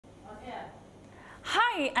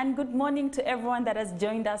Hi, and good morning to everyone that has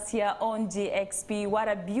joined us here on GXP. What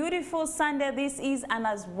a beautiful Sunday this is, and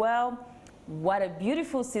as well, what a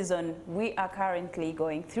beautiful season we are currently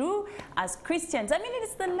going through as Christians. I mean,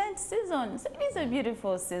 it's the Lent season, so it is a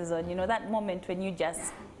beautiful season. You know, that moment when you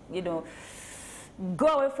just, you know,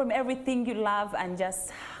 go away from everything you love and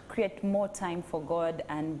just create more time for God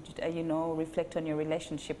and, you know, reflect on your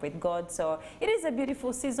relationship with God. So it is a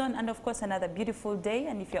beautiful season, and of course another beautiful day.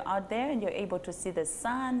 And if you're out there and you're able to see the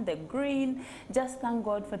sun, the green, just thank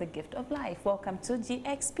God for the gift of life. Welcome to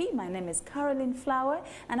GXP. My name is Caroline Flower,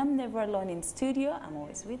 and I'm never alone in studio. I'm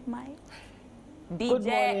always with my DJ. Good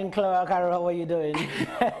morning, Clara. Carol, how are you doing?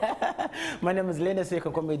 My name is Linda, so you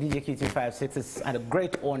can call me DJ QT56. It's a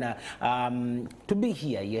great honor to be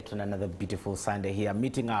here yet on another beautiful Sunday here,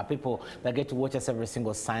 meeting our people that get to watch us every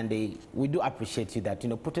single Sunday. We do appreciate you that, you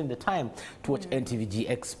know, putting the time to watch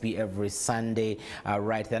NTVGXP every Sunday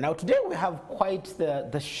right there. Now, today we have quite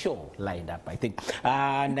the show lined up, I think.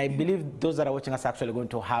 And I believe those that are watching us are actually going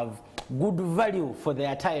to have good value for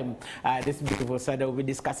their time this beautiful Sunday. We'll be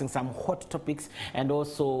discussing some hot topics and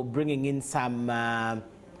also bringing in some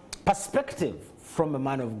perspective from a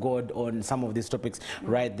man of God on some of these topics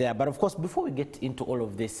right there. But of course, before we get into all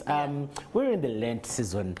of this, we're in the Lent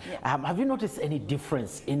season. Have you noticed any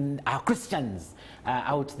difference in our Christians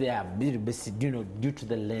out there, you know, due to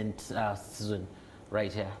the Lent season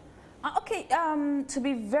right here? Okay, to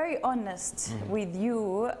be very honest with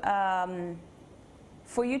you,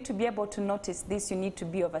 for you to be able to notice this, you need to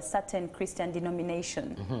be of a certain Christian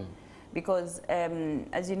denomination. Because,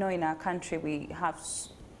 as you know, in our country, we have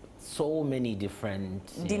so many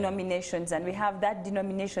different denominations, and we have that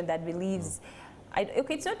denomination that believes,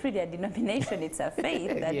 okay, it's not really a denomination, it's a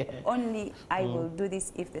faith that only I will do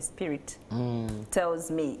this if the Spirit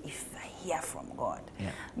tells me, if I hear from God.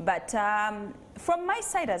 But from my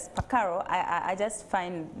side as Pacaro, I just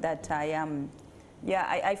find that I am,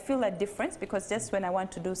 I feel a difference, because just when I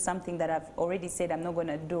want to do something that I've already said I'm not going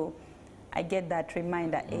to do, I get that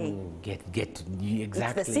reminder, hey, exactly.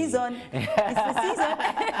 It's the season. It's the season.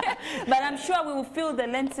 But I'm sure we will feel the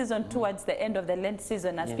Lent season towards the end of the Lent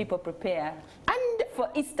season as people prepare for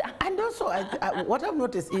Easter. And also, what I've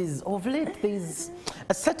noticed is, of late, there's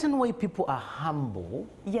a certain way people are humble.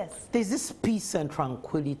 Yes. There's this peace and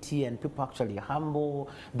tranquility, and people actually humble.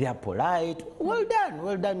 They are polite. Well done,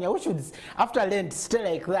 well done. Yeah, we should, after Lent,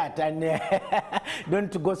 stay like that and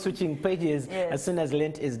don't go switching pages as soon as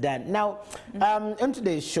Lent is done. Now, on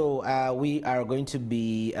today's show, we are going to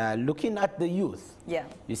be looking at the youth. Yeah.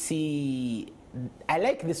 You see, I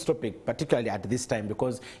like this topic, particularly at this time,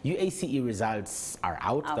 because UACE results are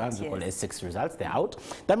out. The ones we call S6 results, they're out.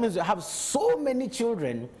 That means we have so many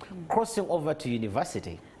children crossing over to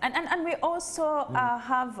university. And we also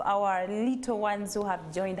have our little ones who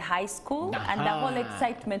have joined high school, and the whole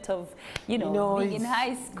excitement of, you know being in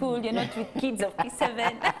high school, you're not with kids of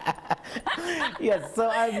P7. Yes, so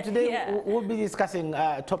today we'll be discussing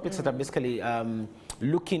topics that are basically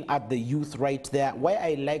looking at the youth right there. Why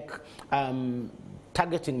I like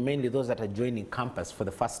targeting mainly those that are joining campus for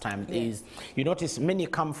the first time is, you notice many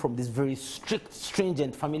come from these very strict,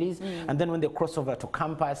 stringent families, and then when they cross over to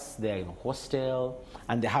campus, they're in hostel,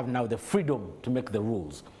 and they have now the freedom to make the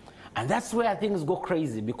rules. And that's where things go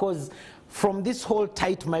crazy, because from this whole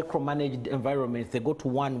tight micromanaged environment, they go to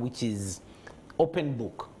one which is open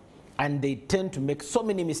book. And they tend to make so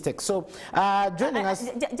many mistakes. So joining us...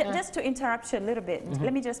 Just to interrupt you a little bit,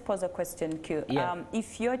 let me just pose a question, Q.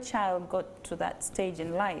 If your child got to that stage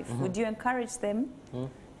in life, would you encourage them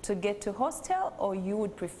to get to hostel, or you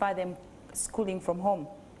would prefer them schooling from home?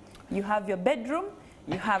 You have your bedroom,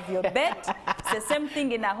 you have your bed. It's the same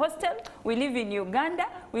thing in a hostel. We live in Uganda,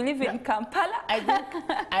 we live in Kampala.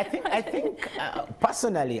 I think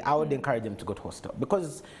personally, I would encourage them to go to hostel,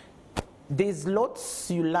 because there's lots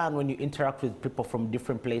you learn when you interact with people from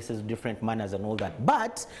different places, different manners and all that.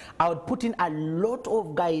 But I would put in a lot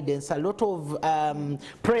of guidance, a lot of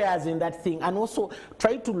prayers in that thing, and also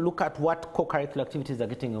try to look at what co-curricular activities are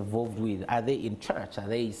getting involved with. Are they in church? Are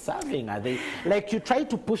they serving? Are they, like, you try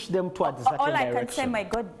to push them towards a certain direction. All I can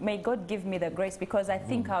say, may God give me the grace, because I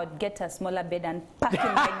think I would get a smaller bed and pack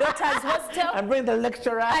in my daughter's hostel. And bring the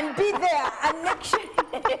lecturer. And be there and lecture.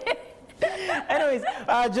 Anyways,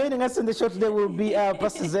 joining us in the show today will be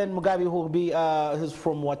Pastor Zane Mugabe, who will be who's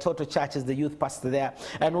from Watoto Church, is the youth pastor there,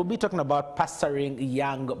 and we'll be talking about pastoring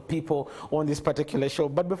young people on this particular show.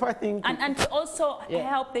 But before I think, and to also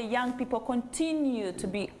help the young people continue to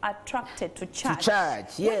be attracted to church,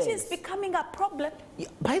 which is becoming a problem.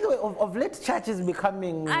 By the way, of late, church is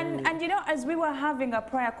becoming. And you know, as we were having a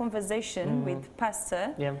prior conversation with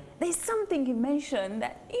Pastor, there's something he mentioned,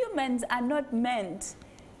 that humans are not meant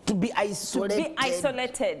to be isolated. To be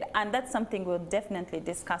isolated, and that's something we'll definitely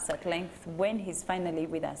discuss at length when he's finally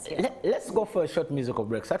with us here. Let's go for a short musical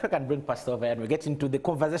break so if I can bring Pastor over and we get into the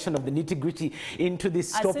conversation of the nitty-gritty into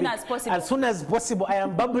this topic. As soon as possible. As soon as possible. I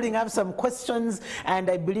am bubbling up some questions and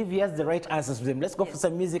I believe he has the right answers to them. Let's go for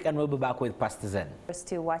some music and we'll be back with Pastor Zane. We're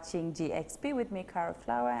still watching GXP with me, Cara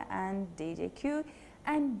Flower, and DJ Q.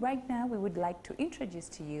 And right now we would like to introduce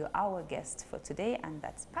to you our guest for today, and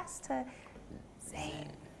that's Pastor Zane.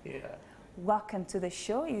 Yeah. Welcome to the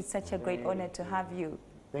show. It's such a great honor to have you.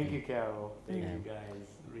 Thank you, Carol. Thank you, guys.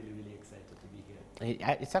 Really, really excited to be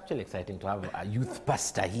here. It's actually exciting to have a youth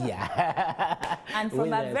pastor here. And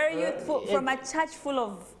from a very youthful, from a church full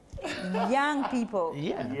of young people.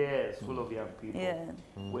 Yeah. Yes, full of young people. Yeah.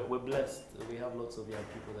 We're blessed. We have lots of young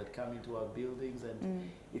people that come into our buildings, and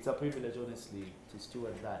it's a privilege, honestly, to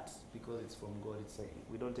steward that because it's from God.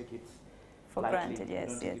 We don't take it For lightly. granted, yes,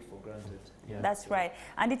 We don't yes. take it for granted. Yeah. That's right.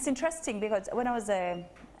 And it's interesting because when I was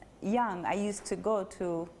young, I used to go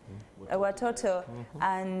to Watoto,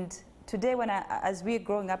 and today as we're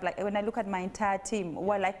growing up, like when I look at my entire team,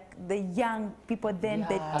 we're like the young people then,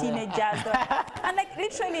 the teenagers, and like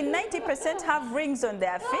literally 90% have rings on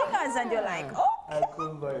their fingers, and you're like, oh,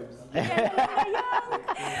 Cool vibes.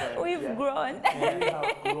 we've grown. Yeah, we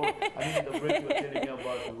have grown. I mean, in the break you were telling me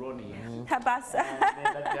about Ronnie. Habasa.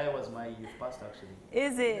 That guy was my youth pastor, actually.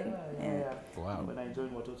 Is it? Yeah. Wow. When I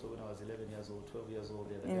joined Watoto when I was 11 years old, 12 years old,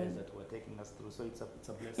 they're the guys that were taking us through. So it's a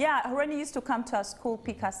blessing. Yeah, Ronnie used to come to our school,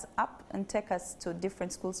 pick us up, and take us to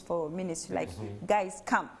different schools for ministry. Like, guys,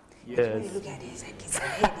 come. Yes. Look at his head.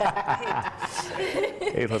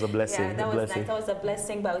 It was a blessing. Yeah, that was nice. That was a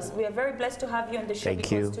blessing. But we are very blessed to have you on the show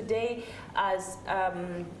because today, as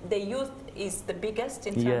the youth is the biggest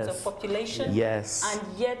in terms of population, and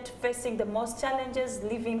yet facing the most challenges,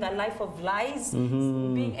 living a life of lies,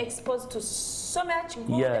 being exposed to so much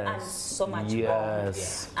good and so much wrong.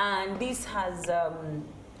 And this has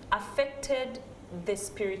affected the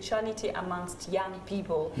spirituality amongst young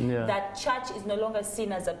people, that church is no longer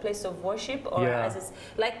seen as a place of worship, or as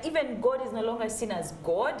like even God is no longer seen as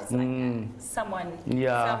God. It's like someone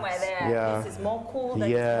somewhere there. This is more cool. That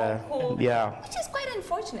is more cool. Which is quite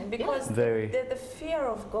unfortunate because the fear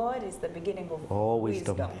of God is the beginning of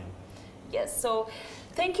wisdom. Yes. So.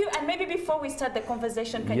 Thank you. And maybe before we start the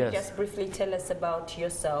conversation, can you just briefly tell us about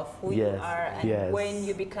yourself, who you are, and when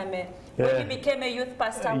you became a youth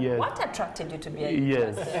pastor, what attracted you to be a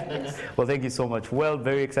youth pastor? Well, thank you so much. Well,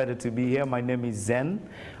 very excited to be here. My name is Zane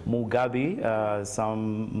Mugabi.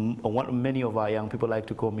 Many of our young people like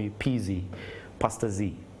to call me PZ, Pastor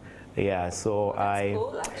Z. Yeah, so That's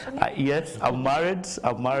cool, actually. yes, I'm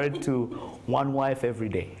married to one wife every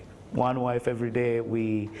day. One wife every day.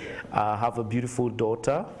 We have a beautiful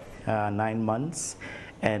daughter, 9 months,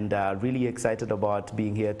 and really excited about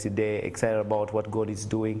being here today, excited about what God is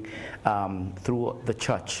doing through the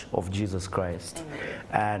Church of Jesus Christ.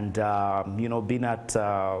 And, been at,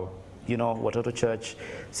 Watoto Church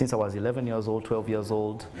since I was 11 years old, 12 years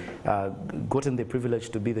old, gotten the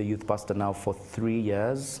privilege to be the youth pastor now for 3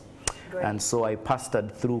 years. Great. And so I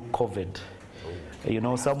pastored through COVID.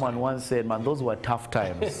 Someone once said, man, those were tough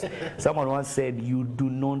times. Someone once said, you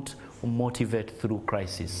do not motivate through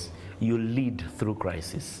crisis. You lead through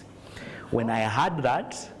crisis. When I had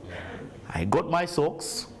that, I got my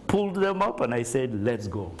socks, pulled them up, and I said, let's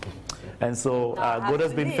go. And so God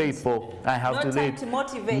has been faithful. I have to lead. No time to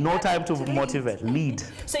motivate. No time to motivate. Lead.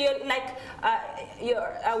 So you're like,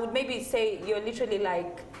 I would maybe say you're literally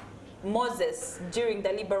like Moses during the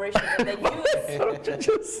liberation of the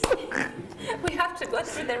Jews. We have to go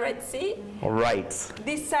through the Red Sea. All right.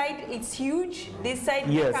 This side, it's huge. This side,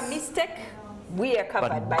 make a mistake. We are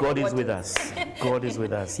covered by God is with us. God is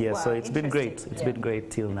with us. Yes. Wow, so it's been great. It's been great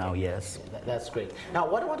till now. Yes. That's great. Now,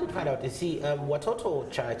 what I wanted to find out is, Watoto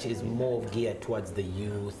Church is more geared towards the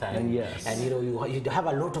youth, and you have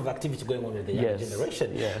a lot of activity going on with the younger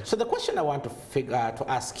generation. Yes. So the question I want to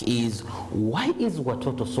ask is, why is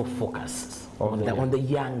Watoto so focused on the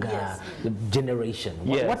younger generation?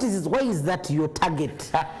 Why is that your target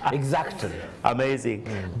exactly? Amazing.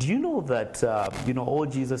 Do you know that all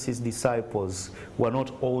Jesus' disciples were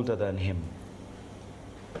not older than him?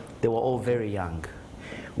 They were all very young.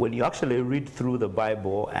 When you actually read through the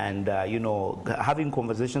Bible and having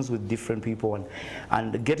conversations with different people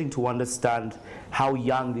and getting to understand how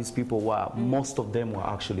young these people were, most of them were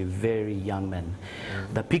actually very young men.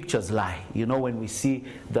 The pictures lie. When we see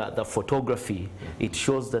the photography, it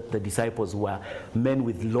shows that the disciples were men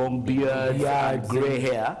with long beards and gray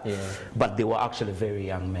hair, but they were actually very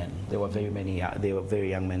young men. They were very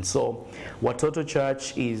young men. So Watoto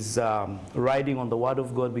Church is riding on the Word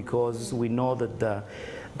of God because we know that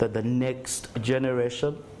the next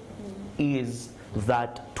generation is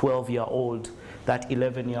that 12-year-old, that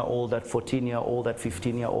 11-year-old, that 14-year-old, that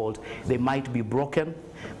 15-year-old. They might be broken,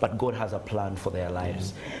 but God has a plan for their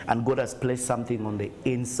lives. And God has placed something on the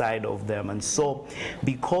inside of them. And so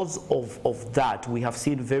because of that, we have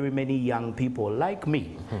seen very many young people like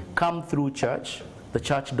me come through church, the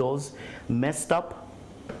church doors, messed up,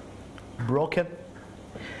 broken.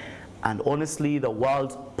 And honestly, the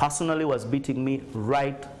world personally was beating me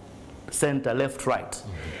right, center, left, right.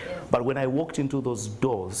 But when I walked into those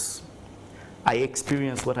doors, I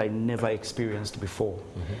experienced what I never experienced before.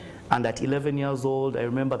 And at 11 years old, I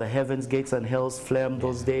remember the heavens, gates, and hell's flame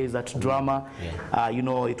those days, that drama. You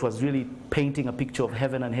know, it was really painting a picture of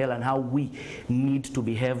heaven and hell and how we need to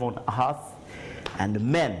behave on earth. And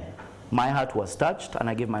men, my heart was touched, and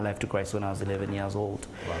I gave my life to Christ when I was 11 years old.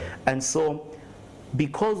 Wow. And so,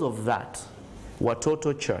 because of that,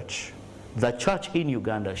 Watoto Church, the church in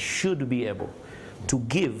Uganda, should be able to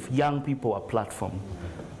give young people a platform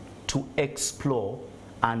to explore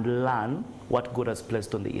and learn what God has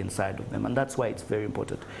placed on the inside of them. And that's why it's very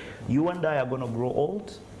important. You and I are going to grow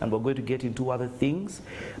old, and we're going to get into other things.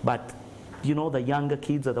 But, you know, the younger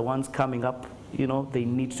kids are the ones coming up. You know, they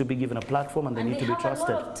need to be given a platform, and they need to be trusted. And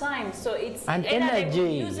they have a lot of time, so it's and energy.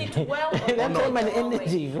 They use it well or time and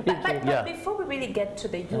energy. But before we really get to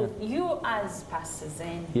the youth, you as Pastor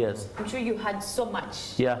Zane, yes, I'm sure you had so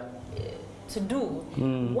much to do.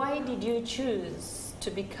 Why did you choose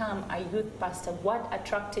to become a youth pastor? What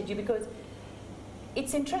attracted you? Because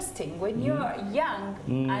it's interesting when you're young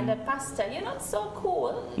and a pastor, you're not so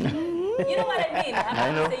cool. You know what I mean?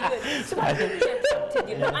 I'm not saying good. So what really attracted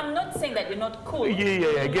you? No, I'm not saying that you're not cool.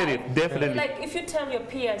 I get it, definitely. Like if you tell your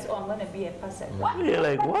peers, "Oh, I'm going to be a pastor," what? You're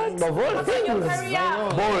like, what? What's in your career?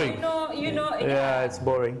 Boring. You know. Yeah, it's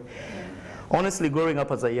boring. Honestly, growing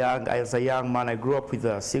up as a young man, I grew up with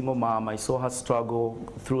a single mom. I saw her struggle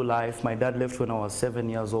through life. My dad left when I was 7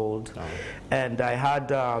 years old. And I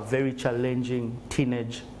had a very challenging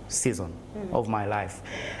teenage season of my life.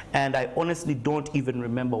 And I honestly don't even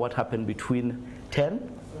remember what happened between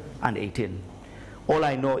 10 and 18. All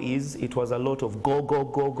I know is it was a lot of go, go,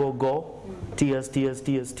 go, go, go, tears, tears,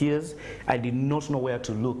 tears, tears. I did not know where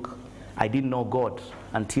to look. I didn't know God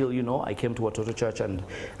until, you know, I came to Watoto Church, and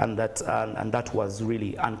that was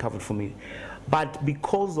really uncovered for me. But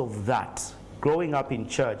because of that, growing up in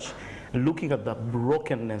church, looking at the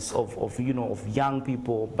brokenness of young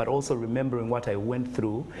people, but also remembering what I went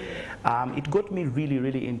through, it got me really,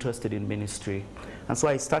 really interested in ministry. And so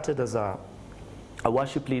I started as a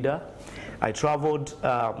worship leader. I traveled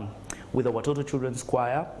with the Watoto Children's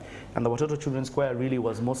Choir. And the Watoto Children's Choir really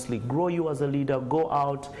was mostly grow you as a leader, go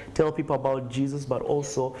out, tell people about Jesus, but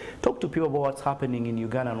also talk to people about what's happening in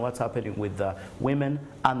Uganda and what's happening with the women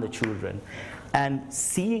and the children. And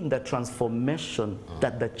seeing the transformation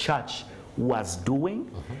that the church was doing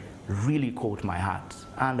really caught my heart.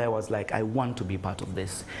 And I was like, I want to be part of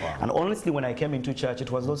this. Wow. And honestly, when I came into church,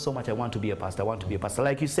 it was not so much I want to be a pastor, I want to be a pastor.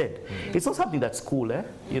 Like you said, it's not something that's cool, eh?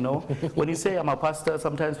 You know, when you say I'm a pastor,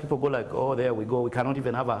 sometimes people go like, oh, there we go. We cannot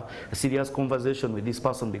even have a serious conversation with this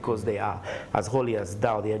person because they are as holy as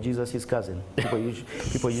thou. They are Jesus' cousin.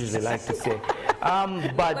 People usually like to say.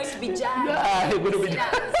 But going to be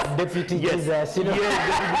Deputy yes, Jesus, you know?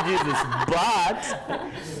 Yes, Deputy Jesus.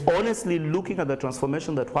 But honestly, looking at the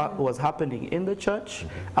transformation that was happening in the church,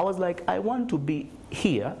 I was like, I want to be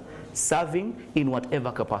here serving in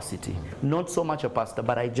whatever capacity. Not so much a pastor,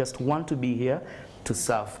 but I just want to be here to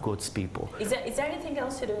serve God's people. Is there anything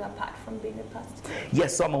else you're doing apart from being a pastor?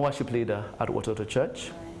 Yes, so I'm a worship leader at Watoto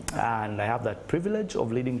Church. And I have that privilege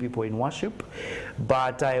of leading people in worship.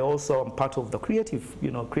 But I also am part of the creative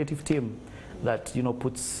team that,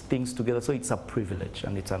 puts things together. So it's a privilege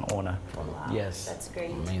and it's an honor. Wow, yes. That's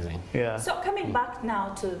great. Amazing. Yeah. So coming back now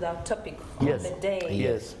to the topic of the day.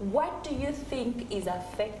 Yes. What do you think is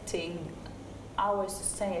affecting our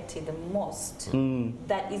society the most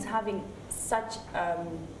that is having such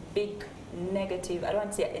big negative, I don't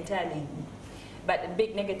want to say entirely, but a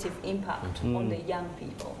big negative impact on the young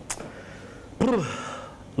people?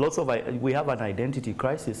 We have an identity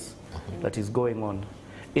crisis that is going on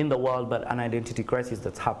in the world, but an identity crisis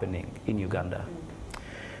that's happening in Uganda.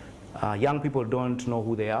 Young people don't know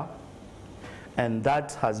who they are, and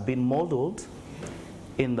that has been modeled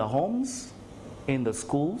in the homes, in the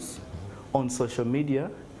schools, on social media,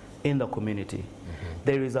 in the community.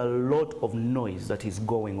 There is a lot of noise that is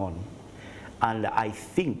going on, and I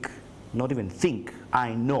think, not even think,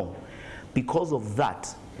 I know, because of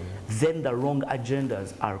that, then the wrong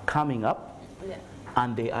agendas are coming up,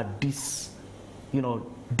 and they are you know,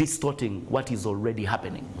 distorting what is already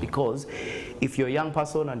happening. Because if you're a young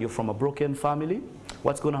person and you're from a broken family,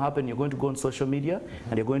 what's going to happen? You're going to go on social media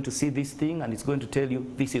and you're going to see this thing and it's going to tell you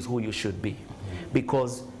this is who you should be.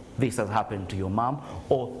 Because this has happened to your mom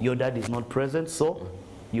or your dad is not present, so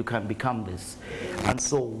you can become this. And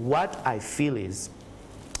so what I feel is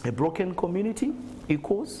a broken community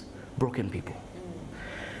equals broken people.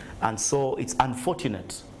 And so it's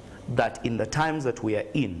unfortunate that in the times that we are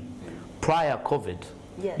in, prior COVID,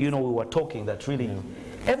 yes, you know, we were talking that really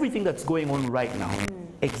everything that's going on right now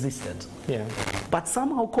existed. Yeah. But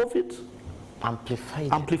somehow COVID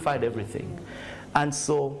amplified everything. And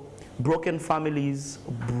so broken families,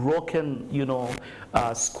 broken, you know,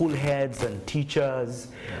 school heads and teachers,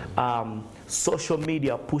 social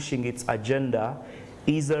media pushing its agenda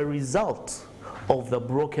is a result of the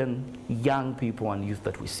broken young people and youth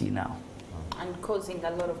that we see now. And causing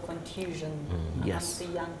a lot of confusion amongst the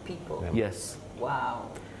young people. Yes. Wow.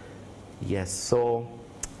 Yes. So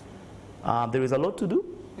there is a lot to do,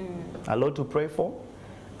 a lot to pray for,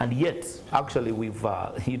 and yet, actually, we've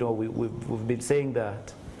you know, we've been saying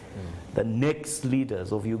that the next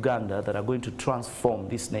leaders of Uganda that are going to transform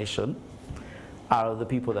this nation are the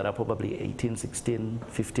people that are probably 18, 16,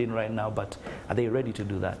 15 right now. But are they ready to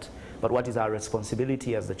do that? But what is our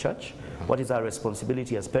responsibility as the church? What is our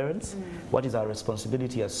responsibility as parents? What is our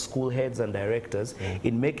responsibility as school heads and directors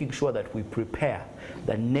in making sure that we prepare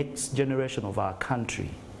the next generation of our country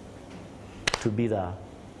to be that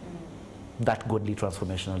godly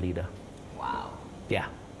transformational leader? Wow. Yeah.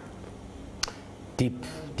 Deep.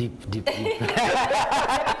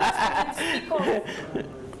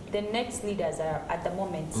 The next leaders are at the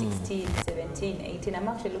moment 16, 17, 18. I'm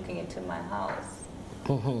actually looking into my house.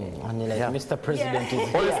 And you're like, Mr. President is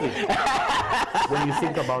here. Honestly, when you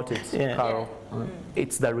think about it, Carol,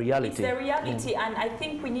 it's the reality. It's the reality, and I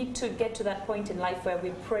think we need to get to that point in life where we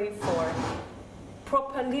pray for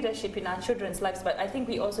proper leadership in our children's lives, but I think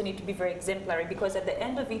we also need to be very exemplary, because at the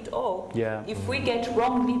end of it all, if we get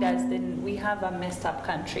wrong leaders, then we have a messed up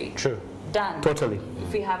country. True. Done. Totally.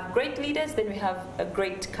 If we have great leaders, then we have a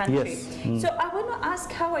great country. Yes. So I want to ask,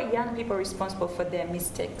 how are young people responsible for their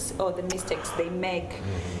mistakes or the mistakes they make,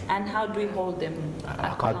 and how do we hold them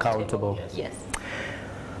accountable? Yes.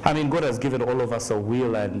 I mean, God has given all of us a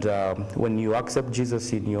will, and when you accept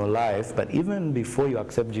Jesus in your life, but even before you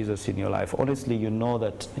accept Jesus in your life, honestly, you know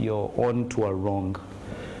that you're on to a wrong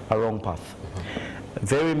path.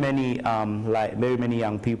 Very many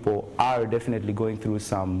young people are definitely going through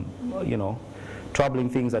some, you know, troubling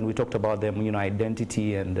things, and we talked about them, you know,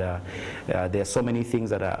 identity, and there are so many things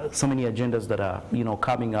that are, so many agendas that are, you know,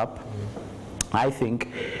 coming up. I think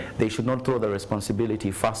they should not throw the responsibility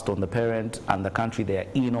first on the parent and the country they are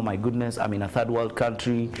in. Oh my goodness, I'm in a third world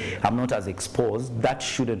country, I'm not as exposed. That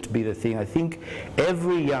shouldn't be the thing. I think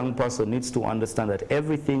every young person needs to understand that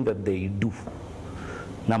everything that they do,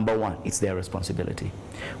 number one, it's their responsibility.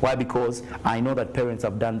 Why? Because I know that parents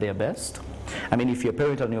have done their best. I mean, if you're a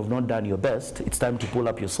parent and you have not done your best, it's time to pull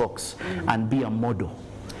up your socks and be a model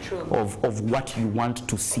of what you want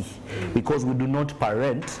to see. Because we do not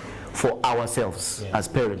parent for ourselves as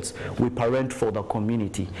parents. We parent for the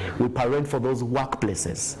community. We parent for those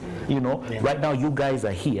workplaces. You know, right now you guys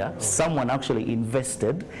are here. Someone actually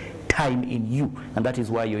invested time in you, and that is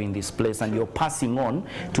why you're in this place, and you're passing on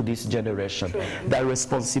to this generation. The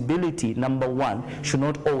responsibility, number one, should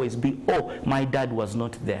not always be, oh, my dad was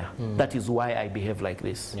not there. That is why I behave like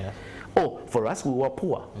this. Oh, for us, we were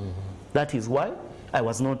poor. That is why I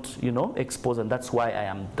was not, you know, exposed, and that's why I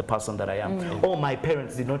am the person that I am. Oh, my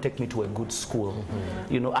parents did not take me to a good school.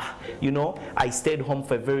 You know, I stayed home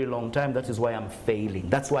for a very long time. That is why I'm failing.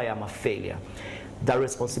 That's why I'm a failure. The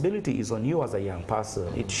responsibility is on you as a young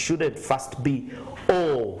person. It shouldn't first be,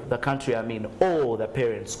 oh, the country I'm in, oh, the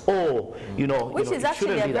parents, oh, you know. Which is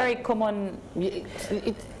actually a very common...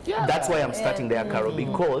 That's why I'm starting there, Carol,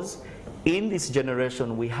 because in this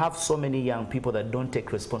generation, we have so many young people that don't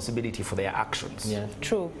take responsibility for their actions.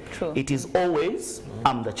 True. It is always,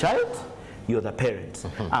 I'm the child, you're the parent.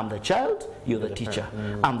 I'm the child, you're the teacher.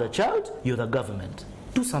 I'm the child, you're the government.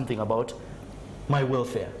 Do something about my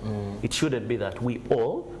welfare. It shouldn't be that. We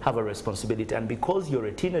all have a responsibility, and because you're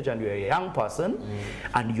a teenager and you're a young person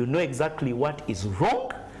and you know exactly what is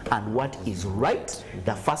wrong and what is right,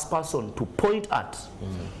 the first person to point at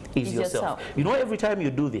is yourself. You know, every time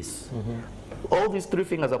you do this, all these three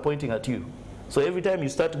fingers are pointing at you. So every time you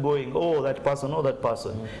start going, oh, that person, oh, that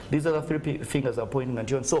person, these are the three fingers are pointing at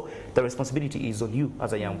you. And so the responsibility is on you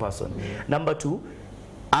as a young person. Number two,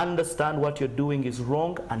 understand what you're doing is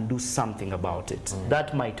wrong and do something about it.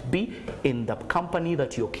 That might be in the company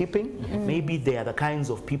that you're keeping. Maybe they are the kinds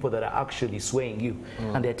of people that are actually swaying you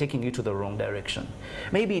and they're taking you to the wrong direction.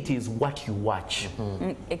 Maybe it is what you watch.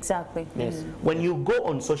 Exactly. Yes. When you go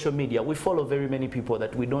on social media, we follow very many people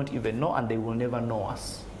that we don't even know and they will never know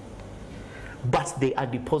us. But they are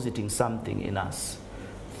depositing something in us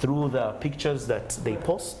through the pictures that they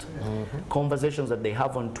post, conversations that they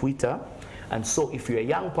have on Twitter. And so if you're a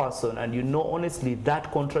young person and you know honestly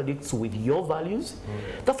that contradicts with your values,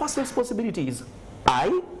 the first responsibility is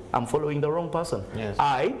I am following the wrong person. Yes.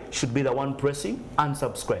 I should be the one pressing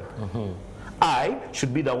unsubscribe. I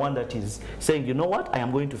should be the one that is saying, you know what, I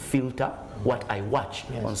am going to filter what I watch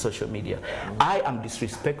on social media. I am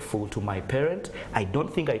disrespectful to my parent. I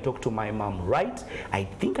don't think I talk to my mom right. I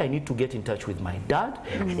think I need to get in touch with my dad.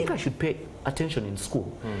 I think I should pay attention in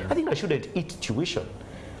school. I think I shouldn't eat tuition.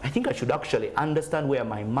 I think I should actually understand where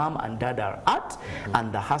my mom and dad are at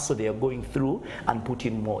and the hustle they are going through and put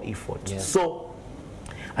in more effort. So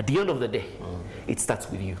at the end of the day, it starts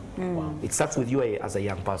with you. It starts with you as a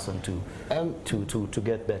young person to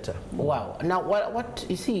get better. Wow. Now, what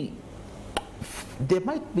you see, there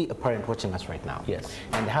might be a parent watching us right now. Yes.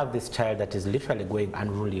 And they have this child that is literally going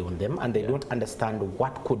unruly on them, and they don't understand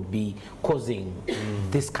what could be causing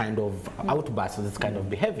this kind of outburst, this kind of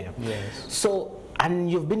behavior. Yes. So,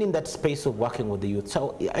 and you've been in that space of working with the youth.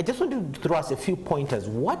 So I just want to throw us a few pointers.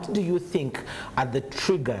 What do you think are the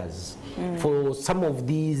triggers for some of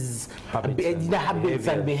these habits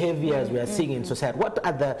and behaviors we are seeing in society? What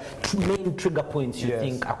are the main trigger points you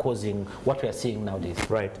think are causing what we are seeing nowadays?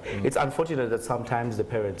 Right. It's unfortunate that sometimes the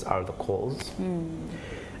parents are the cause.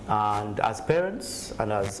 And as parents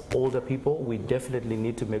and as older people, we definitely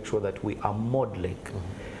need to make sure that we are modeling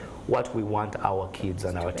what we want our kids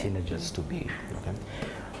and our teenagers to be.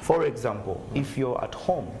 For example, if you're at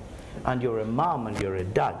home and you're a mom and you're a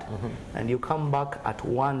dad and you come back at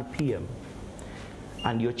 1 p.m.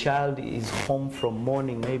 and your child is home from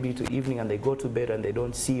morning maybe to evening and they go to bed and they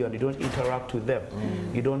don't see you and you don't interact with them,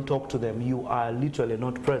 you don't talk to them, you are literally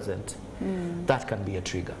not present, that can be a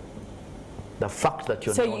trigger. The fact that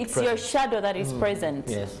you're not present. So it's your shadow that is present.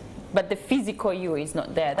 Yes. But the physical you is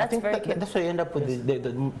not there. That's very that's why you end up with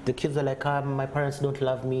the kids are like, my parents don't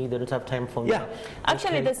love me, they don't have time for me.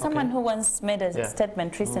 Actually, there's someone who once made a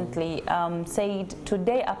statement recently, said,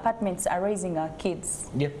 today apartments are raising our kids.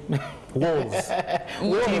 Walls,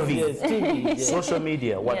 TV, social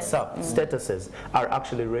media, WhatsApp, statuses are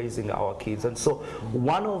actually raising our kids. And so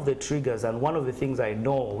one of the triggers and one of the things I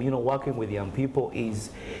know, working with young people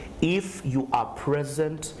is if you are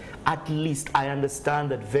present, at least I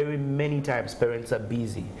understand that very many times parents are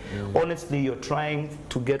busy. Honestly, you're trying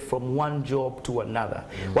to get from one job to another.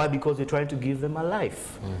 Why? Because you're trying to give them a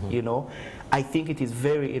life, I think it is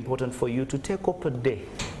very important for you to take up a day.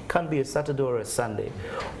 Can be a Saturday or a Sunday,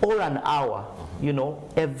 or an hour,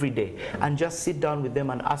 every day, and just sit down with them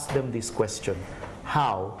and ask them this question: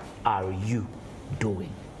 how are you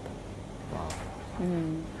doing?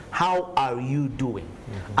 How are you doing?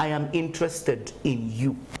 I am interested in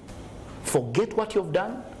you. Forget what you've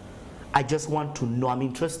done. I just want to know. I'm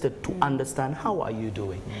interested to understand how are you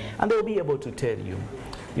doing, and they'll be able to tell you.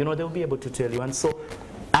 They'll be able to tell you, and so.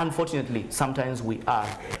 Unfortunately, sometimes we are.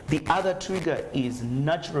 The other trigger is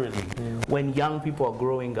naturally when young people are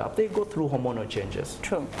growing up, they go through hormonal changes.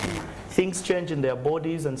 True. Things change in their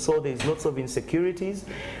bodies, and so there's lots of insecurities,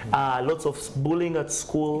 lots of bullying at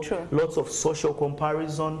school, lots of social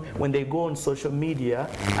comparison. When they go on social media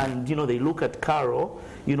and they look at Carol,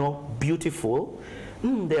 beautiful,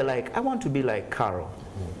 they're like, I want to be like Carol.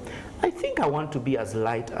 I think I want to be as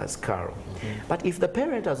light as Carol. But if the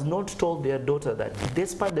parent has not told their daughter that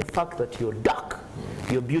despite the fact that you're dark,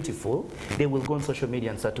 you're beautiful, they will go on social media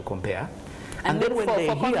and start to compare. And then when they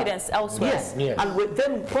hear confidence elsewhere. Yes. And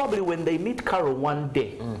then probably when they meet Carol one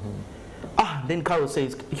day, then Carol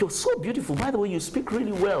says, you're so beautiful. By the way, you speak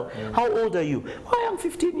really well. How old are you? I am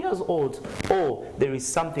 15 years old. Oh, there is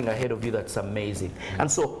something ahead of you that's amazing. And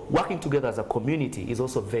so working together as a community is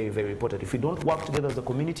also very, very important. If we don't work together as a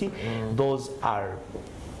community, those are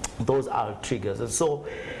triggers. And so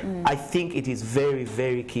I think it is very,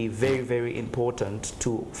 very key, very, very important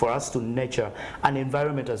for us to nurture an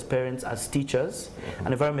environment as parents, as teachers,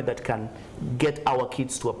 an environment that can get our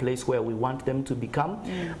kids to a place where we want them to become,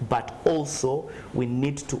 but also we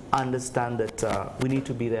need to understand that we need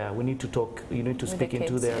to be there, we need to talk, you need to speak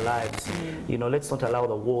into their lives. Let's not allow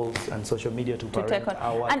the walls and social media to parent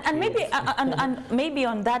our kids. And maybe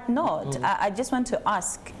on that note, I just want to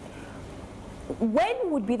ask, when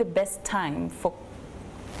would be the best time for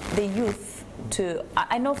the youth to,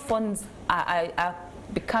 I know phones are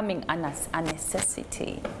becoming a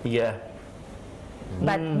necessity. Yeah.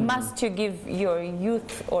 But must you give your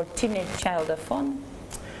youth or teenage child a phone?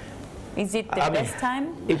 Is it the best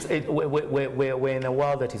time? We're in a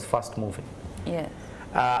world that is fast moving. Yeah.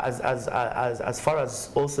 As far as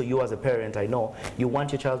also you as a parent, I know you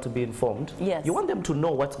want your child to be informed. Yes. You want them to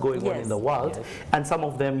know what's going on in the world. Yes. And some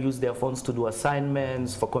of them use their phones to do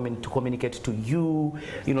assignments, to communicate to you.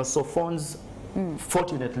 You know, so phones,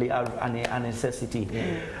 fortunately, are a necessity.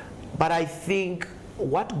 But I think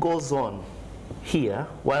what goes on here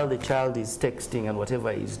while the child is texting and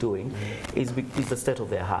whatever he's doing is the state of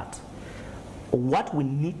their heart. What we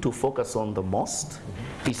need to focus on the most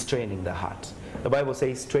is training the heart. The Bible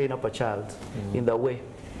says, train up a child in the way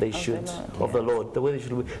they should, of the Lord, the way they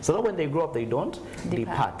should be, so that when they grow up, they don't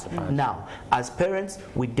depart. Now, as parents,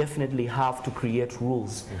 we definitely have to create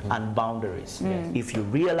rules and boundaries. If you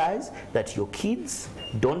realize that your kids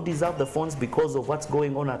don't deserve the phones because of what's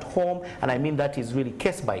going on at home, and I mean that is really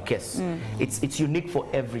case by case, it's unique for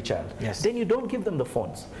every child, then you don't give them the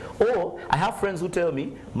phones. Or I have friends who tell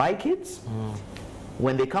me, my kids,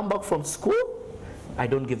 when they come back from school, I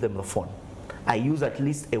don't give them the phone. I use at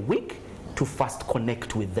least a week to first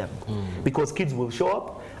connect with them. Because kids will show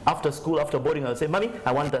up after school, after boarding, and say, Mommy,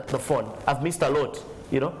 I want the phone. I've missed a lot.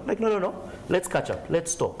 You know, like, no. Let's catch up.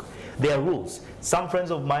 Let's talk. There are rules. Some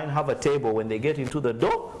friends of mine have a table. When they get into the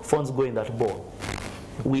door, phones go in that bowl.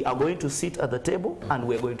 We are going to sit at the table and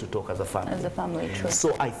we're going to talk as a family. As a family, true.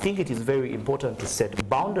 So I think it is very important to set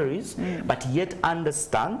boundaries, but yet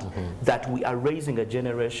understand that we are raising a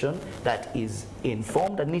generation that is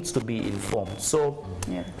informed and needs to be informed. So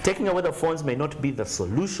taking away the phones may not be the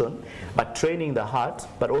solution, but training the heart,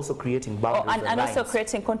 but also creating boundaries. And also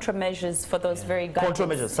creating contra-measures for those very gadgets.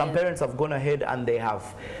 Contra-measures. Some parents have gone ahead and they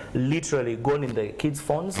have literally gone in the kids'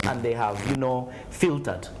 phones and they have,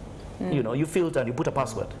 filtered. You know, you filter and you put a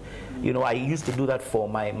password. You know, I used to do that for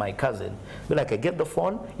my cousin. But like, I get the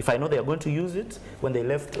phone. If I know they are going to use it, when they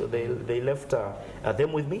left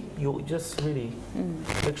them with me, you just really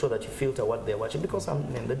make sure that you filter what they're watching, because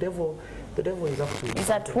the devil is up to. Is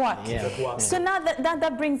at work. Yeah. At work. So now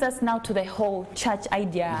that brings us now to the whole church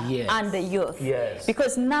idea and the youth. Yes.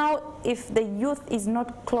 Because now, if the youth is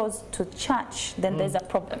not close to church, then there's a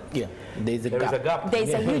problem. Yeah, there's a gap.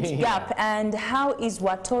 There's a huge gap. And how is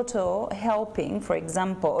Watoto helping, for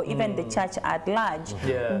example, or even the church at large?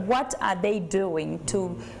 What are they doing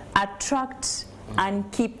to attract and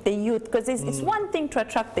keep the youth? Because it's one thing to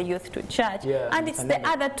attract the youth to church, and it's the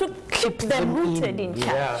other to keep them rooted in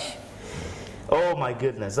church. Oh my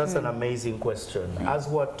goodness, that's an amazing question. As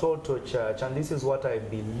Watoto Church, and this is what I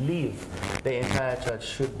believe the entire church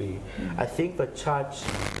should be, I think the church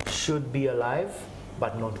should be alive,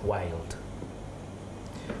 but not wild.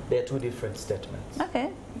 They're two different statements.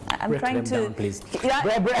 Okay, I'm break trying them to... down, please.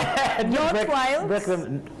 Not wild, break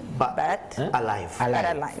them, but alive.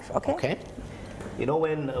 But alive, okay? You know,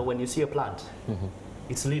 when you see a plant,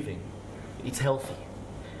 it's living, it's healthy.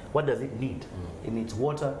 What does it need? It needs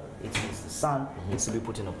water, it needs the sun, it needs to be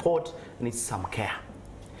put in a pot, it needs some care.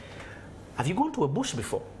 Have you gone to a bush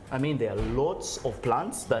before? I mean, there are lots of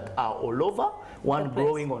plants that are all over, one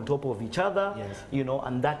growing on top of each other,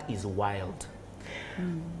 and that is wild.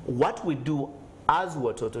 What we do as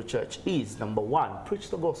Watoto Church is, number one, preach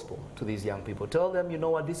the gospel to these young people. Tell them, you know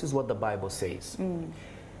what, this is what the Bible says.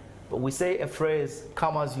 But we say a phrase,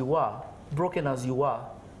 come as you are, broken as you are,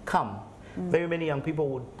 come. Very many young people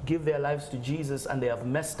would give their lives to Jesus and they have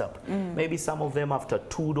messed up. Maybe some of them have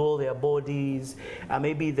tattooed all their bodies,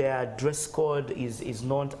 maybe their dress code is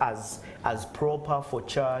not as proper for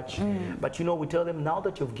church. But we tell them, now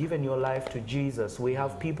that you've given your life to Jesus, we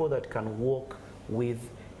have people that can walk with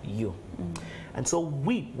you. And so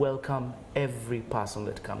we welcome every person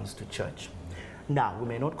that comes to church. Now, we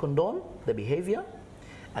may not condone the behavior,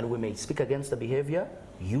 and we may speak against the behavior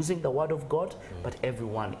using the word of God, but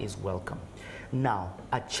everyone is welcome. Now,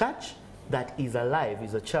 a church that is alive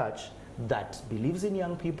is a church that believes in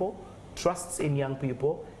young people, trusts in young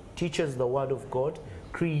people, teaches the word of God,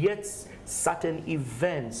 creates certain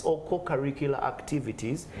events or co-curricular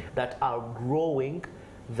activities that are growing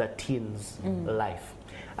the teens' life.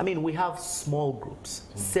 I mean, we have small groups,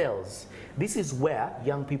 cells. This is where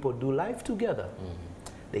young people do life together.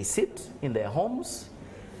 They sit in their homes,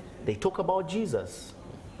 they talk about Jesus.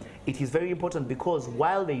 It is very important because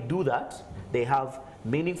while they do that, they have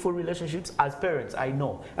meaningful relationships. As parents, I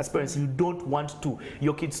know, as parents, you don't want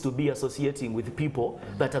your kids to be associating with people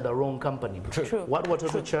that are the wrong company. True. What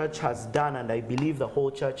Watoto Church has done, and I believe the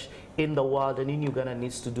whole church in the world and in Uganda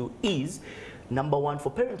needs to do, is, number one,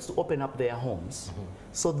 for parents to open up their homes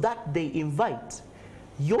so that they invite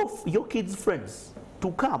your kids' friends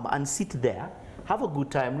to come and sit there, have a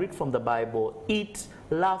good time, read from the Bible, eat,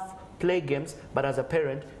 laugh, play games, but as a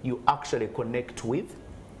parent, you actually connect with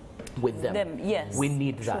them. Yes. We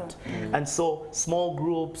need that. And so small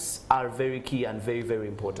groups are very key and very, very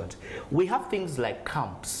important. We have things like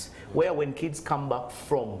camps, where when kids come back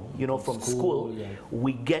from, from school,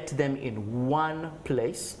 we get them in one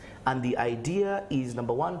place. And the idea is,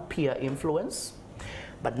 number one, peer influence.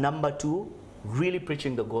 But number two, really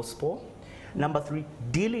preaching the gospel. Number three,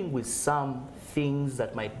 dealing with some things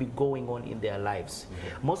that might be going on in their lives.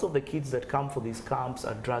 Most of the kids that come for these camps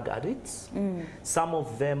are drug addicts. Some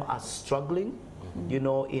of them are struggling,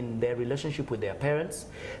 in their relationship with their parents.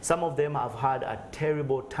 Some of them have had a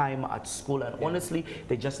terrible time at school, and honestly,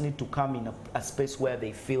 they just need to come in a space where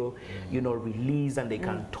they feel, released, and they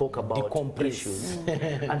can talk about issues.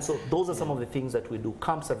 And so those are some of the things that we do.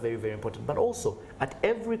 Camps are very, very important. But also, at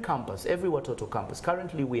every campus, every Watoto campus,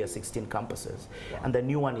 currently we are 16 campuses, and the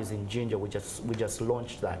new one is in Ginger. We just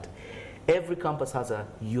launched that. Every campus has a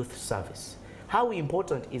youth service. How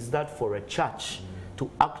important is that for a church to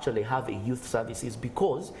actually have a youth service? Is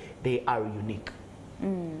because they are unique.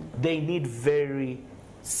 They need very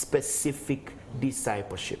specific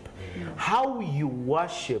discipleship. How you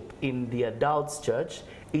worship in the adults church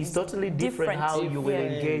is totally different how you will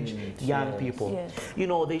engage young people.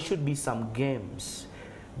 There should be some games.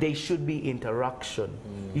 There should be interaction.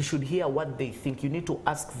 You should hear what they think. You need to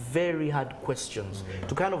ask very hard questions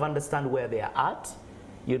to kind of understand where they are at,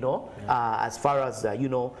 as far as,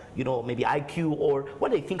 maybe IQ or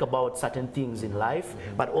what they think about certain things in life,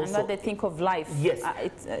 but also and what they think of life. Yes,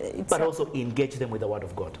 but also engage them with the Word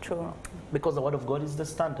of God. True. Because the Word of God is the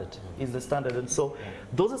standard, And so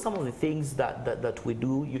those are some of the things that we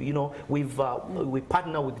do. We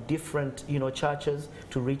partner with different, churches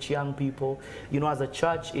to reach young people. As a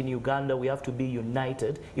church in Uganda, we have to be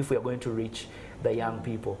united if we are going to reach the young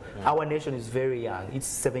people. Our nation is very young. It's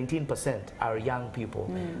 17% are young people.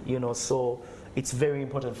 So it's very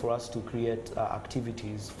important for us to create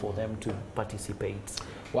activities for them to participate.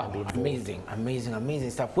 Wow, amazing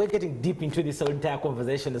stuff. We're getting deep into this entire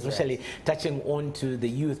conversation, especially touching on to the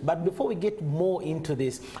youth. But before we get more into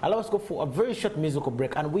this, allow us to go for a very short musical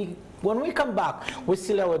break. And when we come back, we're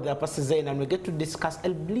still with Pastor Zane, and we get to discuss a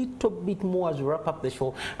little bit more as we wrap up the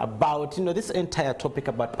show about, this entire topic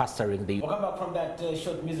about pastoring the youth. We'll come back from that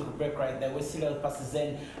short musical break right there. We're still with Pastor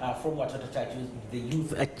Zane from Watoto Church, the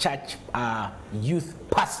youth church youth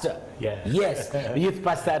pastor. Yes, youth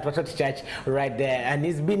pastor at Watoto Church right there. And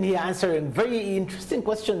he's been here answering very interesting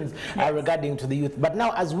questions regarding to the youth. But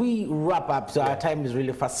now, as we wrap up, so our time is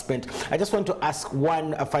really fast spent, I just want to ask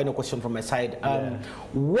one final question from my side.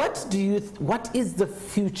 What is the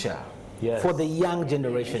future for the young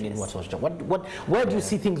generation in Watoto? Where do you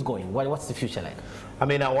see things going? What's the future like? I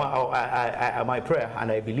mean, my prayer,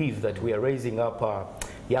 and I believe that we are raising up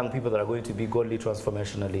young people that are going to be godly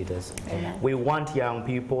transformational leaders. We want young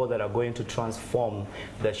people that are going to transform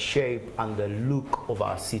the shape and the look of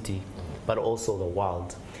our city, but also the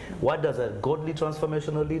world. What does a godly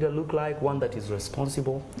transformational leader look like? One that is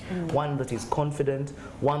responsible, one that is confident,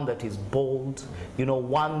 one that is bold,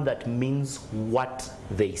 one that means what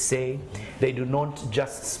they say. They do not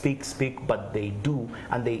just speak, but they do,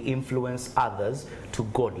 and they influence others to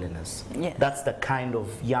godliness. That's the kind of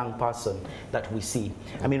young person that we see.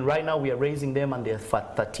 I mean, right now we are raising them, and they're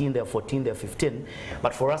 13, they're 14, they're 15,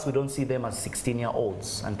 but for us, we don't see them as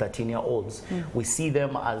 16-year-olds and 13-year-olds. We see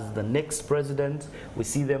them as the next president. We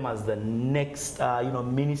see them as the next,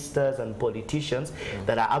 ministers and politicians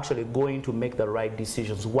that are actually going to make the right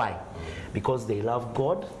decisions. Why? Because they love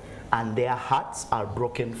God, and their hearts are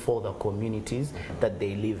broken for the communities that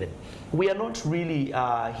they live in. We are not really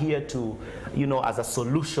here to, as a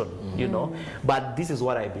solution, but this is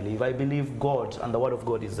what I believe. I believe God and the Word of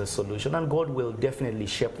God is the solution, and God will definitely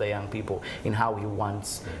shape the young people in how He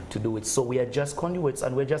wants to do it. So we are just conduits,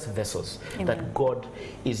 and we're just vessels that God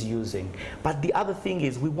is using. But the other thing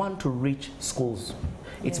is, we want to reach schools.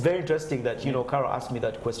 It's very interesting that, Carol asked me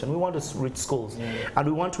that question. We want to reach schools, and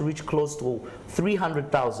we want to reach close to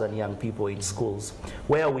 300,000 young people in schools,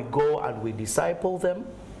 where we go and we disciple them.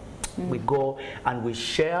 We go and we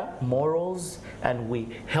share morals, and we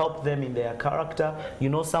help them in their character.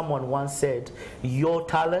 Someone once said, your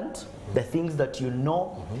talent, the things that you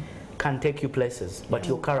know, can take you places, but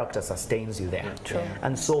your character sustains you there.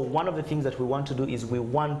 And so one of the things that we want to do is we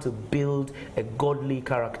want to build a godly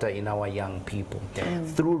character in our young people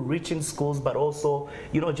through reaching schools, but also,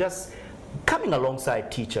 just coming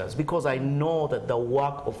alongside teachers, because I know that the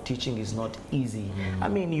work of teaching is not easy. I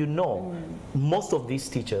mean, you know, most of these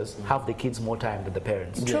teachers have the kids more time than the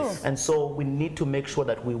parents. True. And so we need to make sure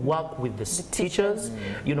that we work with the teachers,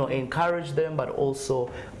 you know, encourage them, but also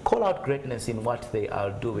call out greatness in what they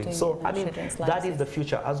are doing. So, I mean, that is the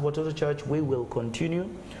future. As Watoto Church, we will continue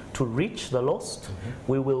to reach the lost.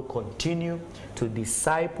 We will continue to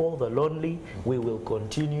disciple the lonely. We will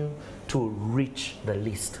continue to reach the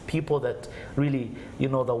least. People that really, you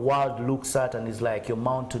know, the world looks at and is like, you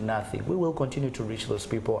amount to nothing. We will continue to reach those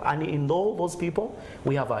people. And in all those people,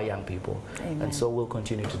 we have our young people. Amen. And so we'll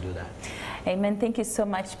continue to do that. Amen. Thank you so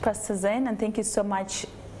much, Pastor Zane, and thank you so much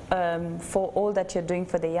for all that you're doing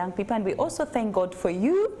for the young people. And we also thank God for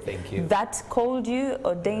you. Thank you. That called you,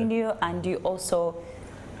 ordained you, and you also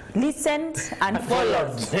listened and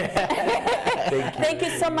followed. Thank you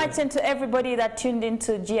so much, and to everybody that tuned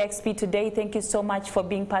into GXP today, thank you so much for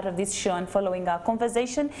being part of this show and following our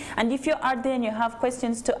conversation. And if you're out there and you have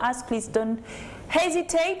questions to ask, please don't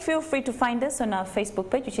hesitate. Feel free to find us on our Facebook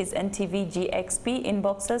page, which is NTVGXP.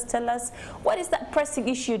 Inbox us, tell us what is that pressing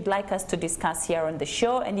issue you'd like us to discuss here on the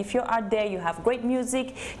show. And if you're out there, you have great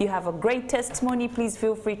music, you have a great testimony, please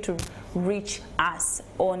feel free to reach us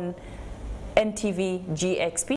on NTVGXP.